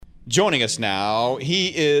Joining us now,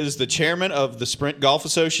 he is the chairman of the Sprint Golf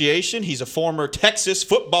Association. He's a former Texas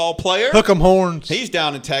football player. Hook 'em horns. He's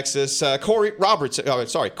down in Texas. Corby Robertson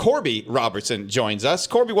joins us.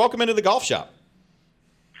 Corby, welcome into the golf shop.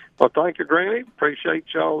 Well, thank you, Granny. Appreciate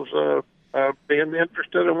y'all's being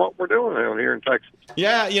interested in what we're doing down here in Texas.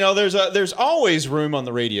 Yeah, there's always room on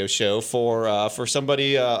the radio show for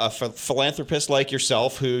somebody, a philanthropist like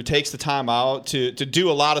yourself, who takes the time out to do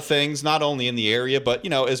a lot of things, not only in the area, but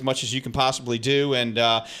as much as you can possibly do. And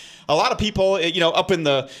a lot of people, up in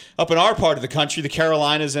our part of the country, the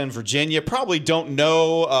Carolinas and Virginia, probably don't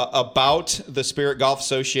know about the Spirit Golf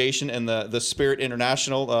Association and the Spirit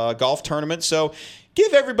International Golf Tournament. So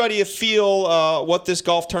give everybody a feel what this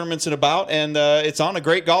golf tournament's about, and it's on a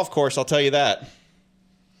great golf course, I'll tell you that.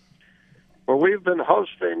 Well, we've been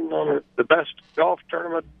hosting the best golf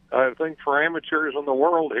tournament, I think, for amateurs in the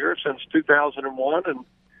world here since 2001, and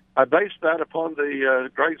I base that upon the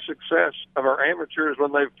great success of our amateurs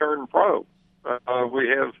when they've turned pro. We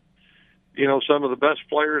have, some of the best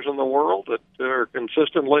players in the world that are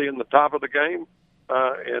consistently in the top of the game,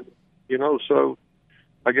 so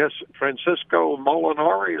I guess Francisco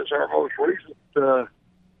Molinari is our most recent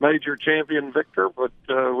major champion victor, but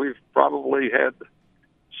we've probably had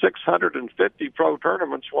 650 pro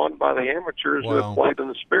tournaments won by the amateurs who have played in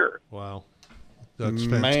the Spirit. Wow. That's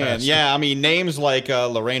fantastic. Man, yeah, I mean, names like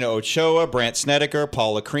Lorena Ochoa, Brandt Snedeker,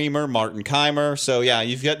 Paula Creamer, Martin Keimer. So, yeah,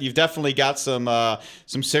 you've definitely got some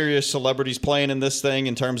serious celebrities playing in this thing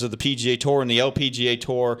in terms of the PGA Tour and the LPGA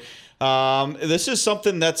Tour. This is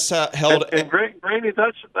something that's held. And Granny,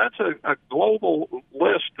 that's a global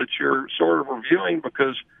list that you're sort of reviewing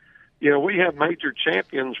because, we have major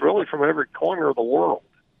champions really from every corner of the world,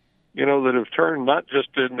 that have turned not just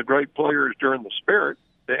into great players during the Spirit,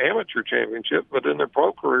 the amateur championship, but in their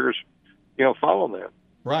pro careers, following that.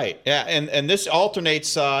 Right. Yeah, and this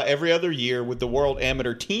alternates every other year with the World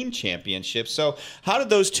Amateur Team Championship. So how did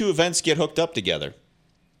those two events get hooked up together?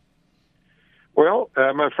 Well,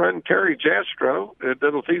 my friend Terry Jastro did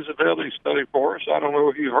a feasibility study for us. I don't know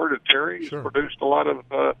if you've heard of Terry. Sure. He's produced a lot of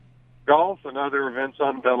golf and other events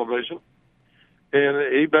on television.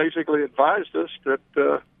 And he basically advised us that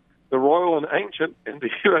the Royal and Ancient and the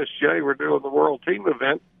USJ were doing the World Team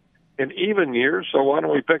event in even years, so why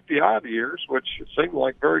don't we pick the odd years, which seemed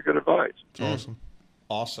like very good advice. That's awesome.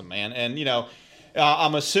 Awesome, man. And,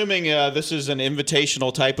 I'm assuming this is an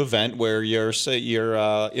invitational type event where you're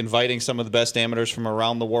inviting some of the best amateurs from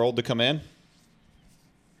around the world to come in?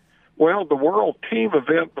 Well, the World Team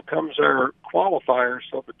event becomes our qualifier,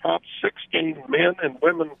 so the top 16 men and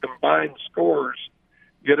women combined scores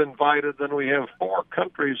get invited. Then we have 4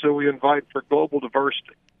 countries who we invite for global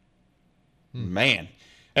diversity. Man.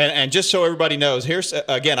 And just so everybody knows, here's,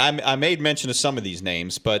 again, I made mention of some of these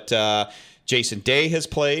names, but Jason Day has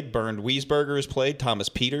played, Bernd Wiesberger has played, Thomas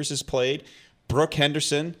Peters has played, Brooke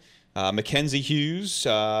Henderson, Mackenzie Hughes,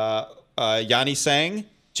 Yanni Sang,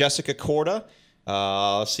 Jessica Korda.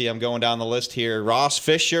 Let's see, I'm going down the list here. Ross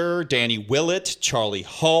Fisher, Danny Willett, Charlie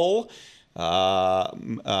Hull,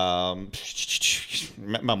 Martin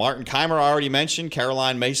Keimer I already mentioned,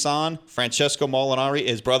 Caroline Mason, Francesco Molinari,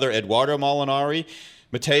 his brother Eduardo Molinari,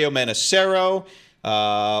 Matteo Manacero,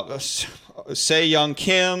 Se Young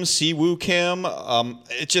Kim, Si Woo Kim.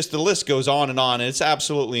 It's just the list goes on, and it's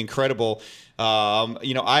absolutely incredible.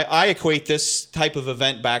 I equate this type of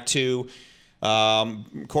event back to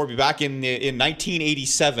Corby, back in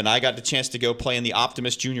 1987, I got the chance to go play in the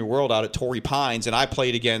Optimist Junior World out at Torrey Pines, and I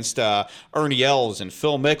played against Ernie Els and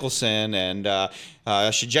Phil Mickelson and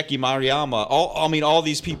Shigeki Mariyama. All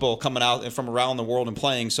these people coming out from around the world and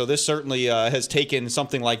playing. So this certainly has taken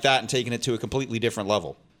something like that and taken it to a completely different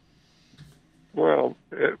level. Well,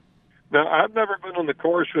 now I've never been on the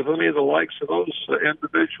course with any of the likes of those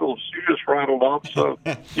individuals you just rattled off, so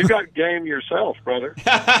you got game yourself, brother.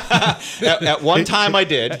 At one time I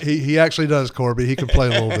did. He actually does, Corby. He can play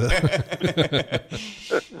a little bit.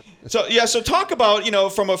 So talk about,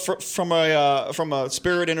 from a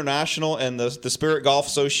Spirit International and the Spirit Golf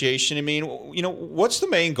Association. I mean, what's the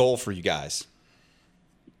main goal for you guys?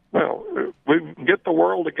 Well, we get the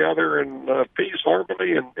world together in peace,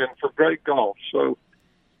 harmony, and for great golf. So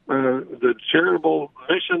the charitable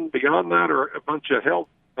mission beyond that are a bunch of health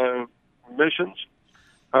missions.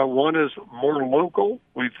 One is more local.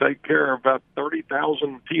 We take care of about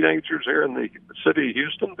 30,000 teenagers here in the city of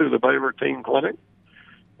Houston through the Baylor Teen Clinic.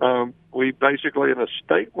 We basically, at a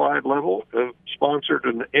statewide level, have sponsored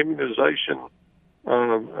an immunization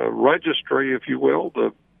registry, if you will,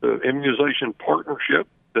 the immunization partnership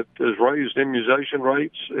that has raised immunization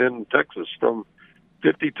rates in Texas from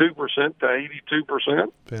 52% to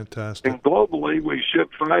 82%. Fantastic. And globally, we ship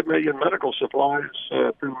 5 million medical supplies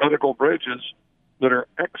through medical bridges that are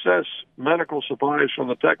excess medical supplies from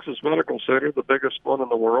the Texas Medical Center, the biggest one in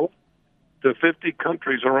the world, to 50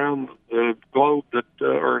 countries around the globe that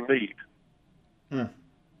are in need.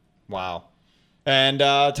 Wow. And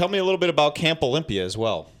tell me a little bit about Camp Olympia as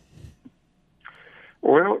well.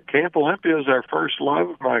 Well, Camp Olympia is our first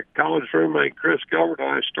love. My college roommate, Chris Gilbert, and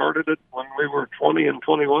I started it when we were 20 and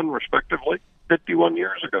 21, respectively, 51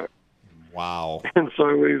 years ago. Wow. And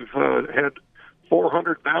so we've had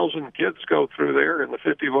 400,000 kids go through there in the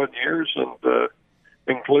 51 years, and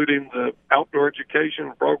including the outdoor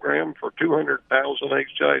education program for 200,000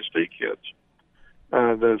 HISD kids.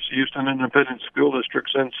 The Houston Independent School District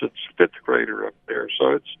since its fifth grader up there.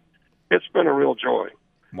 So it's been a real joy.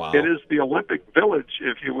 Wow. It is the Olympic Village,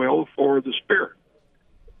 if you will, for the Spirit.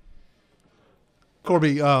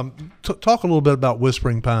 Corby, talk a little bit about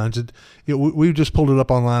Whispering Pines. We just pulled it up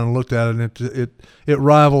online and looked at it, and it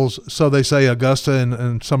rivals, so they say, Augusta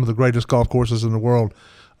and some of the greatest golf courses in the world.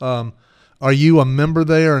 Are you a member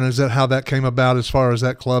there, and is that how that came about as far as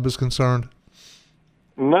that club is concerned?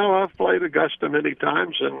 No, I've played Augusta many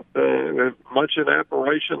times, and much in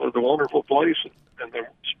admiration of the wonderful place and the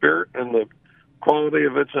spirit and the quality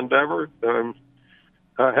of its endeavor.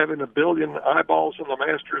 Having 1 billion eyeballs in the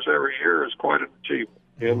Masters every year is quite an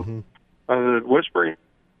achievement. And Whispering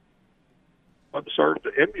served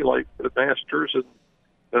to emulate the Masters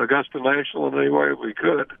and Augusta National in any way we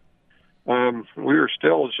could. We were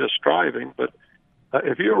still just striving, but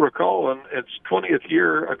if you recall, in its 20th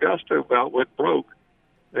year, Augusta about went broke.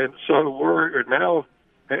 And so we're now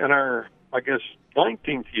in our,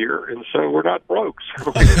 19th year, and so we're not broke.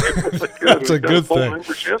 So really That's a good thing.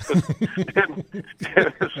 Membership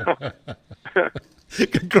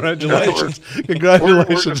Congratulations.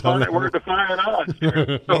 Congratulations on that. We're defying odds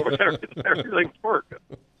here. So everything's working.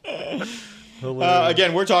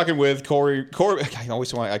 Again, we're talking with Corby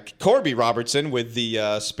Robertson with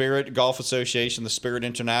the Spirit Golf Association, the Spirit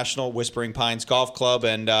International, Whispering Pines Golf Club,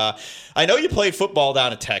 and I know you played football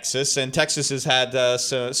down in Texas, and Texas has had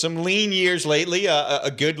some lean years lately.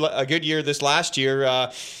 A good year this last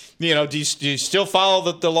year. Do you still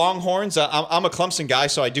follow the Longhorns? I'm a Clemson guy,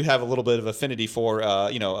 so I do have a little bit of affinity for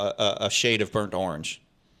a shade of burnt orange.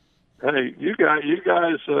 Hey, you guys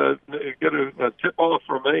get a tip off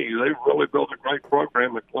from me. They've really built a great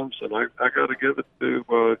program at Clemson. I got to give it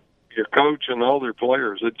to your coach and all their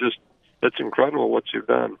players. It's incredible what you've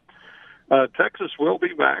done. Texas will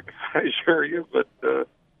be back, I assure you. But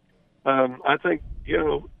I think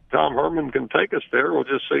Tom Herman can take us there. We'll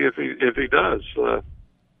just see if he does.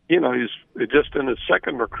 He's just in his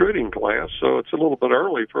second recruiting class, so it's a little bit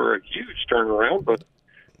early for a huge turnaround, but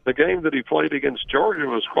the game that he played against Georgia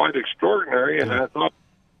was quite extraordinary, and I thought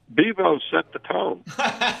Bevo set the tone.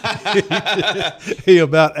 He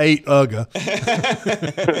about ate Uga.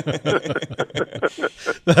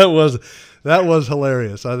 That was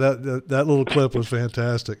hilarious. That little clip was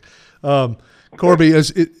fantastic. Corby,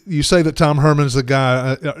 you say that Tom Herman's the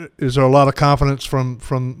guy. Is there a lot of confidence from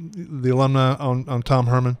the alumni on Tom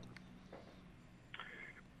Herman?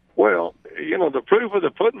 Well, the proof of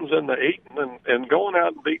the pudding's in the eating, and going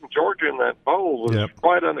out and beating Georgia in that bowl was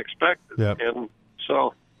quite unexpected. Yep. And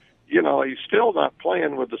so, he's still not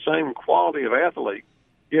playing with the same quality of athlete,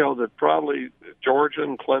 that probably Georgia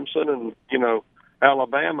and Clemson and,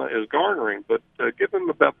 Alabama is garnering. But give him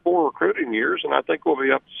about 4 recruiting years, and I think we'll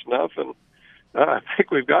be up to snuff. And I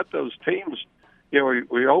think we've got those teams.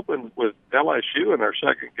 We opened with LSU in our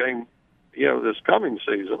second game, this coming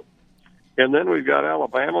season. And then we've got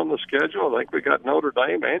Alabama on the schedule. I think we got Notre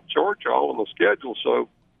Dame and Georgia all on the schedule. So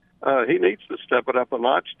he needs to step it up a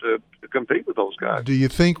notch to compete with those guys. Do you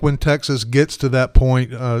think when Texas gets to that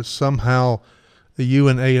point, somehow you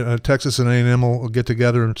and Texas and A&M will get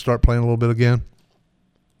together and start playing a little bit again?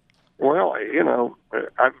 Well,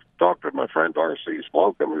 I've talked to my friend R.C.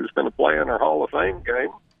 Slocum, who's going to play in our Hall of Fame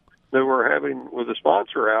game that we're having with a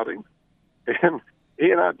sponsor outing. And he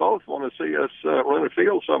and I both want to see us run a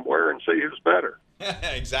field somewhere and see who's better.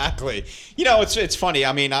 Exactly. It's funny.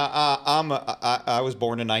 I mean, I was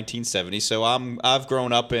born in 1970, so I've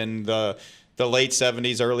grown up in the late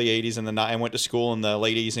 70s, early 80s, and I went to school in the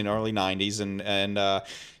late 80s and early 90s,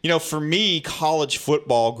 and for me, college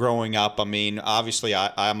football growing up, I mean, obviously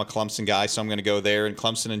I'm a Clemson guy, so I'm going to go there, and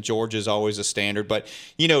Clemson and Georgia is always a standard, but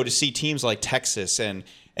to see teams like Texas and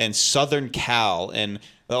and Southern Cal and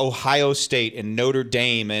Ohio State and Notre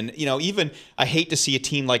Dame, and even I hate to see a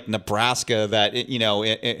team like Nebraska that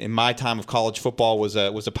in my time of college football was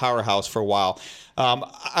a powerhouse for a while.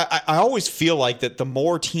 I always feel like that the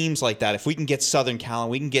more teams like that, if we can get Southern Cal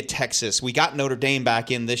and we can get Texas, we got Notre Dame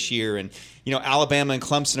back in this year, and Alabama and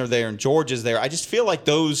Clemson are there and Georgia's there. I just feel like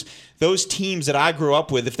those teams that I grew up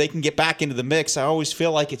with, if they can get back into the mix, I always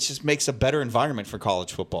feel like it just makes a better environment for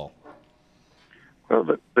college football.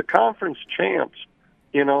 Well, the conference champs,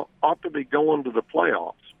 ought to be going to the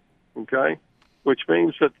playoffs, okay? Which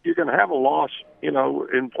means that you're going to have a loss,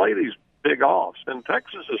 and play these big offs. And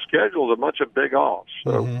Texas is scheduled a bunch of big offs.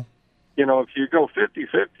 So, if you go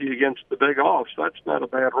 50-50 against the big offs, that's not a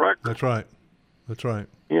bad record. That's right. So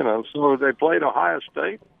they played Ohio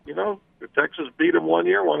State. Texas beat them one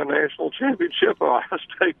year, won a national championship. Ohio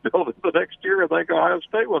State built it the next year. I think Ohio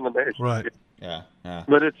State won the national championship. Yeah.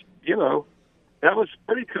 But it's, that was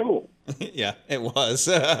pretty cool. Yeah, it was.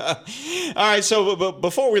 All right, so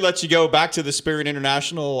before we let you go, back to the Spirit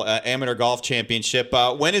International Amateur Golf Championship.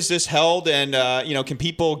 When is this held, and can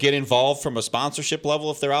people get involved from a sponsorship level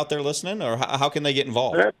if they're out there listening, or how can they get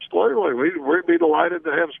involved? Absolutely. We'd be delighted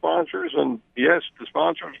to have sponsors, and yes, the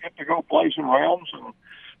sponsors get to go play some rounds, and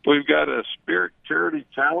we've got a Spirit Charity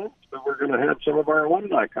Talent that we're going to have some of our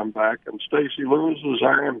alumni come back, and Stacy Lewis is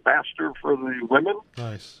our ambassador for the women.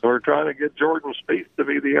 Nice. So we're trying to get Jordan Spieth to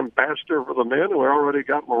be the ambassador for the men. We already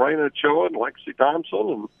got Lorena Ochoa and Lexi Thompson,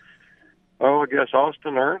 and I guess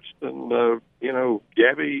Austin Ernst and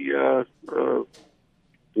Gabby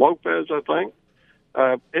Lopez, I think.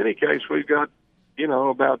 Any case, we've got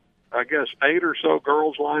about 8 or so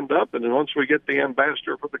girls lined up, and then once we get the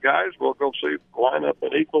ambassador for the guys, we'll go line up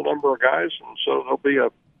an equal number of guys, and so there'll be a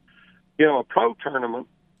pro tournament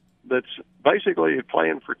that's basically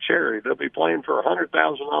playing for charity. They'll be playing for a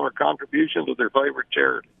 $100,000 contribution to their favorite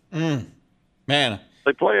charity. Man.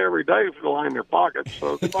 They play every day to line their pockets,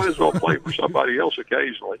 so they might as well play for somebody else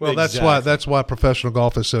occasionally. Well, that's why professional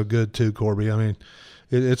golf is so good too, Corby. I mean,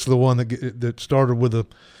 it's the one that started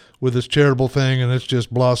with this charitable thing, and it's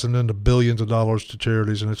just blossomed into billions of dollars to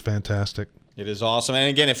charities, and it's fantastic. It is awesome. And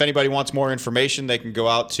again, if anybody wants more information, they can go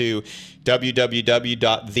out to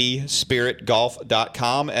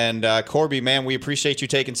www.thespiritgolf.com. And Corby, man, we appreciate you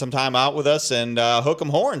taking some time out with us, and hook 'em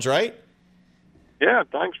horns, right? Yeah,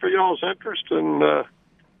 thanks for y'all's interest, and go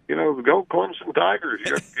Clemson Tigers.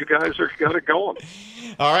 You guys are got it going.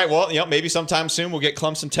 All right. Well, maybe sometime soon we'll get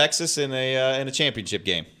Clemson, Texas in a championship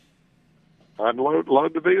game. I'd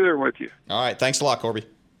love to be there with you. All right. Thanks a lot, Corby.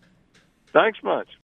 Thanks much.